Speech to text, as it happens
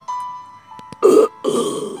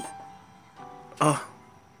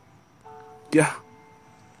Yeah,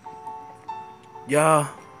 yeah,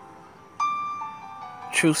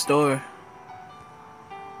 true story.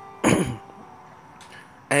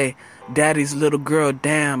 Hey, daddy's little girl,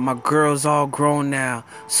 damn, my girl's all grown now.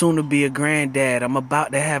 Soon to be a granddad, I'm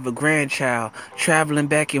about to have a grandchild. Traveling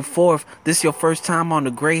back and forth, this your first time on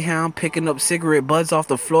the Greyhound, picking up cigarette butts off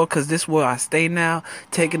the floor, cause this where I stay now.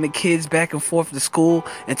 Taking the kids back and forth to school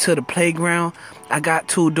and to the playground. I got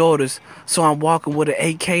 2 daughters, so I'm walking with an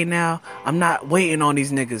AK now. I'm not waiting on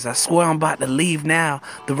these niggas, I swear I'm about to leave now.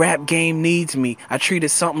 The rap game needs me, I treat it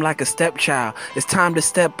something like a stepchild. It's time to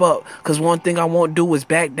step up, cause one thing I won't do is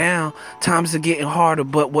back down. Times are getting harder,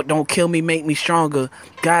 but what don't kill me make me stronger.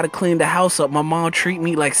 Gotta clean the house up, my mom treat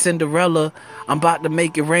me like Cinderella. I'm about to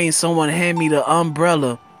make it rain, someone hand me the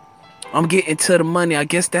umbrella. I'm getting to the money, I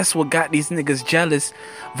guess that's what got these niggas jealous.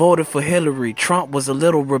 Voted for Hillary, Trump was a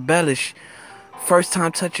little rebellish. First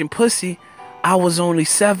time touching pussy, I was only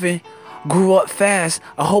 7. Grew up fast,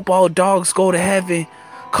 I hope all dogs go to heaven.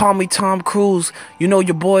 Call me Tom Cruise, you know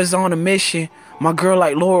your boy's on a mission. My girl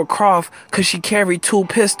like Laura Croft, cause she carried 2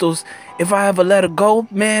 pistols. If I ever let her go,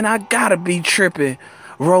 man, I gotta be tripping.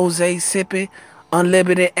 Rosé sipping,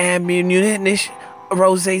 unlimited ammunition.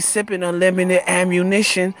 Rosé sipping, unlimited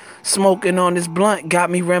ammunition. Smoking on this blunt got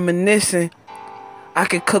me reminiscing. I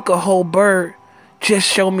could cook a whole bird,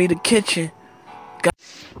 just show me the kitchen.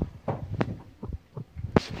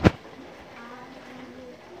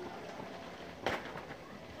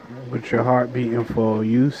 With your heart beating full,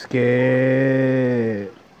 you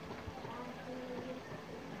scared.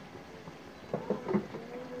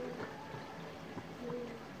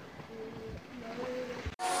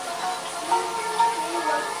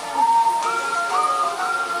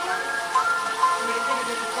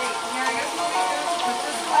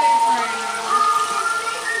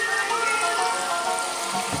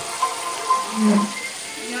 Yeah.